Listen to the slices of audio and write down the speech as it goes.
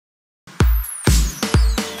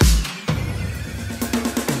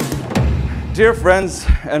Dear friends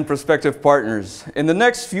and prospective partners, in the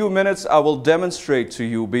next few minutes I will demonstrate to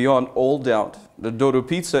you beyond all doubt that Dodo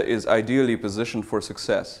Pizza is ideally positioned for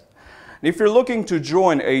success. And if you're looking to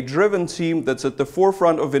join a driven team that's at the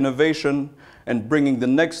forefront of innovation and bringing the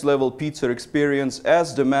next level pizza experience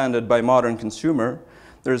as demanded by modern consumer,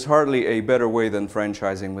 there's hardly a better way than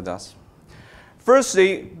franchising with us.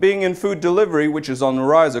 Firstly, being in food delivery, which is on the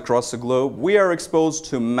rise across the globe, we are exposed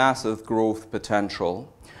to massive growth potential.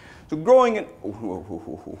 So growing in...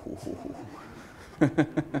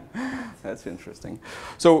 That's interesting.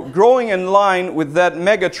 So growing in line with that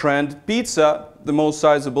mega trend, pizza, the most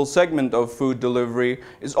sizable segment of food delivery,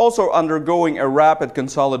 is also undergoing a rapid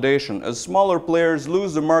consolidation as smaller players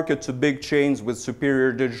lose the market to big chains with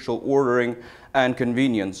superior digital ordering and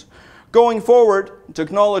convenience. Going forward,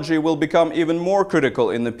 technology will become even more critical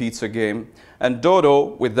in the pizza game, and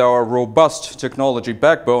Dodo, with our robust technology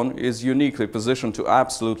backbone, is uniquely positioned to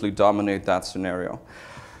absolutely dominate that scenario.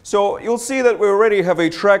 So you'll see that we already have a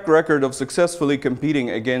track record of successfully competing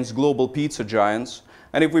against global pizza giants,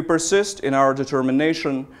 and if we persist in our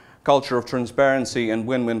determination, culture of transparency and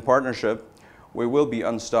win-win partnership, we will be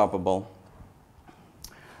unstoppable.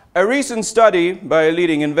 A recent study by a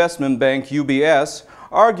leading investment bank, UBS,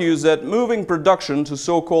 argues that moving production to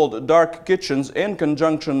so-called dark kitchens in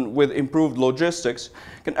conjunction with improved logistics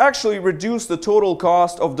can actually reduce the total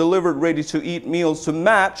cost of delivered ready-to-eat meals to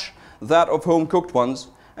match that of home-cooked ones,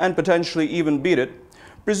 and potentially even beat it.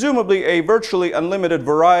 Presumably, a virtually unlimited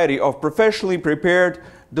variety of professionally prepared,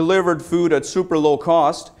 delivered food at super low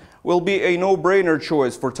cost will be a no-brainer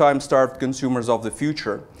choice for time-starved consumers of the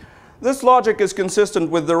future. This logic is consistent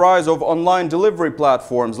with the rise of online delivery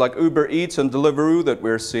platforms like Uber Eats and Deliveroo that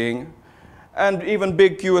we're seeing, and even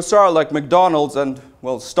big QSR like McDonald's and,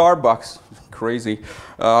 well, Starbucks, crazy,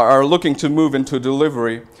 are looking to move into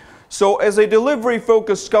delivery. So as a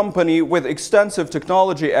delivery-focused company with extensive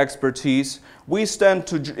technology expertise, we stand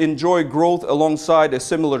to enjoy growth alongside a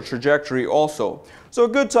similar trajectory also. So a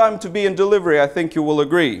good time to be in delivery, I think you will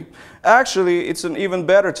agree. Actually, it's an even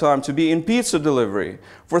better time to be in pizza delivery.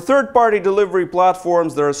 For third-party delivery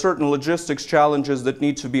platforms, there are certain logistics challenges that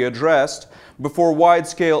need to be addressed before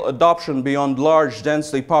wide-scale adoption beyond large,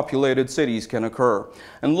 densely populated cities can occur.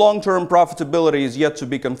 And long-term profitability is yet to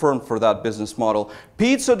be confirmed for that business model.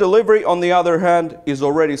 Pizza delivery, on the other hand, is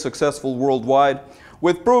already successful worldwide,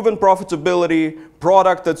 with proven profitability,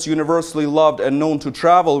 product that's universally loved and known to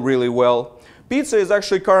travel really well. Pizza is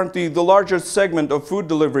actually currently the largest segment of food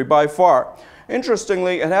delivery by far.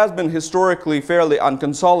 Interestingly, it has been historically fairly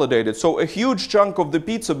unconsolidated, so a huge chunk of the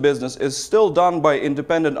pizza business is still done by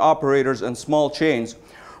independent operators and small chains,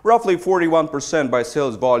 roughly 41% by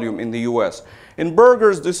sales volume in the US. In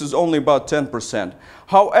burgers, this is only about 10%.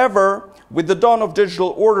 However, with the dawn of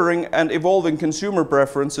digital ordering and evolving consumer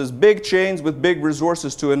preferences, big chains with big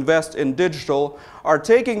resources to invest in digital are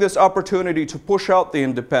taking this opportunity to push out the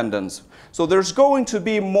independents. So there's going to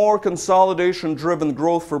be more consolidation-driven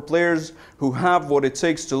growth for players who have what it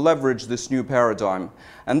takes to leverage this new paradigm.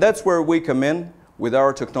 And that's where we come in with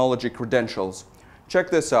our technology credentials. Check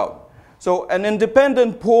this out. So an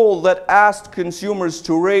independent poll that asked consumers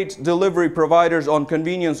to rate delivery providers on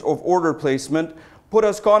convenience of order placement put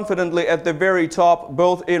us confidently at the very top,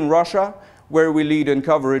 both in Russia, where we lead in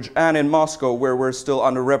coverage, and in Moscow, where we're still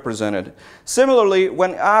underrepresented. Similarly,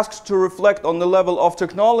 when asked to reflect on the level of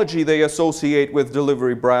technology they associate with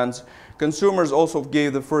delivery brands, consumers also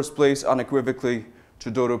gave the first place unequivocally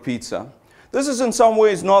to Dodo Pizza. This is in some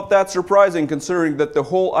ways not that surprising, considering that the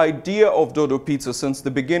whole idea of Dodo Pizza since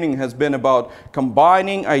the beginning has been about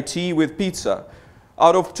combining IT with pizza.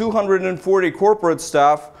 Out of 240 corporate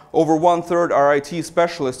staff, over 1/3 are IT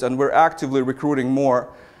specialists, and we're actively recruiting more.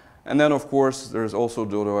 And then, of course, there's also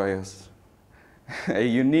Dodo IS, a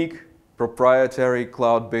unique proprietary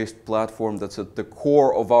cloud-based platform that's at the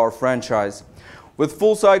core of our franchise. With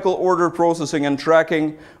full-cycle order processing and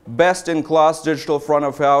tracking, best-in-class digital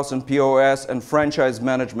front-of-house and POS, and franchise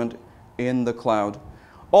management in the cloud.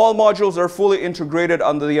 All modules are fully integrated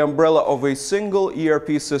under the umbrella of a single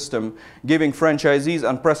ERP system, giving franchisees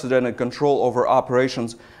unprecedented control over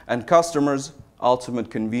operations and customers ultimate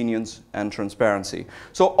convenience and transparency.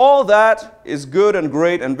 So all that is good and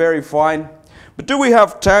great and very fine, but do we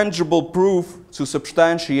have tangible proof to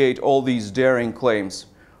substantiate all these daring claims?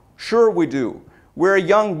 Sure we do. We're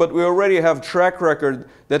young, but we already have track record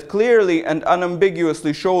that clearly and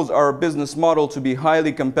unambiguously shows our business model to be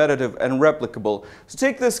highly competitive and replicable. So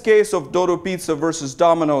take this case of Dodo Pizza versus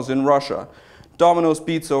Domino's in Russia. Domino's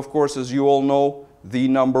Pizza, of course, as you all know, the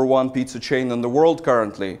 #1 pizza chain in the world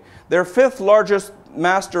currently. Their 5th largest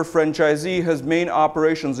master franchisee has main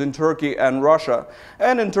operations in Turkey and Russia.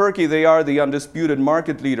 And in Turkey, they are the undisputed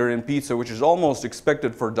market leader in pizza, which is almost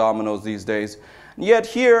expected for Domino's these days. Yet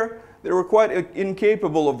here, they were quite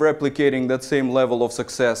incapable of replicating that same level of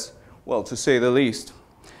success, well, to say the least.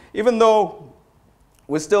 Even though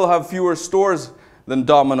we still have fewer stores than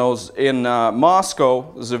Domino's in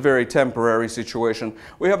Moscow, this is a very temporary situation,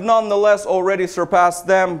 we have nonetheless already surpassed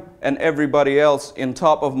them and everybody else in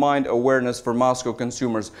top-of-mind awareness for Moscow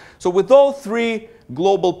consumers. So with all three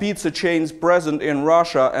global pizza chains present in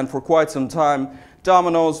Russia and for quite some time,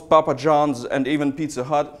 Domino's, Papa John's, and even Pizza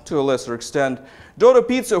Hut to a lesser extent, Dodo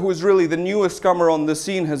Pizza, who is really the newest comer on the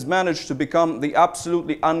scene, has managed to become the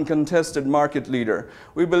absolutely uncontested market leader.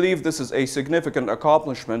 We believe this is a significant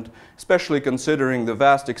accomplishment, especially considering the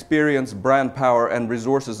vast experience, brand power, and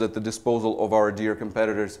resources at the disposal of our dear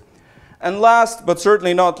competitors. And last, but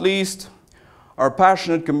certainly not least, our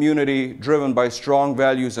passionate community driven by strong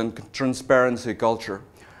values and transparency culture.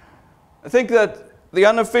 I think that the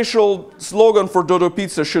unofficial slogan for Dodo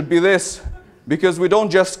Pizza should be this: because we don't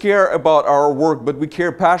just care about our work, but we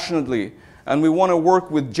care passionately, and we want to work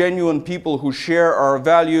with genuine people who share our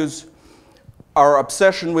values, our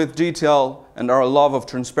obsession with detail, and our love of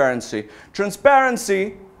transparency.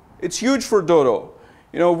 Transparency, it's huge for Dodo.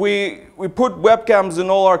 You know, we put webcams in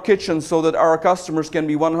all our kitchens so that our customers can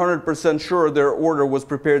be 100% sure their order was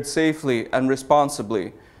prepared safely and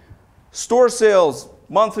responsibly. Store sales,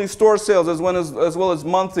 monthly store sales, as well as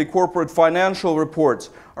monthly corporate financial reports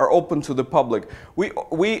are open to the public.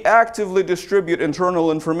 We actively distribute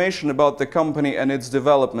internal information about the company and its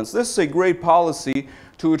developments. This is a great policy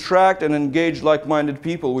to attract and engage like-minded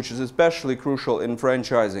people, which is especially crucial in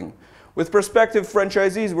franchising. With prospective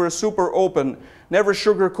franchisees, we're super open, never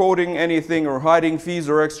sugarcoating anything or hiding fees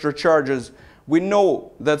or extra charges. We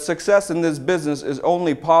know that success in this business is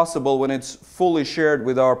only possible when it's fully shared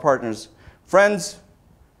with our partners. Friends,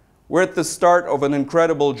 we're at the start of an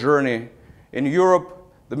incredible journey in Europe,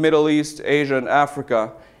 the Middle East, Asia, and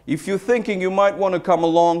Africa. If you're thinking you might want to come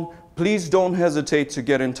along, please don't hesitate to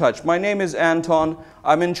get in touch. My name is Anton.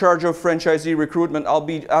 I'm in charge of franchisee recruitment. I'll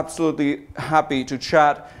be absolutely happy to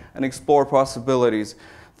chat and explore possibilities.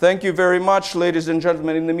 Thank you very much, ladies and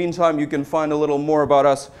gentlemen. In the meantime, you can find a little more about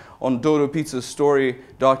us on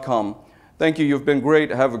dodopizzastory.com. Thank you. You've been great.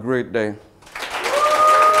 Have a great day.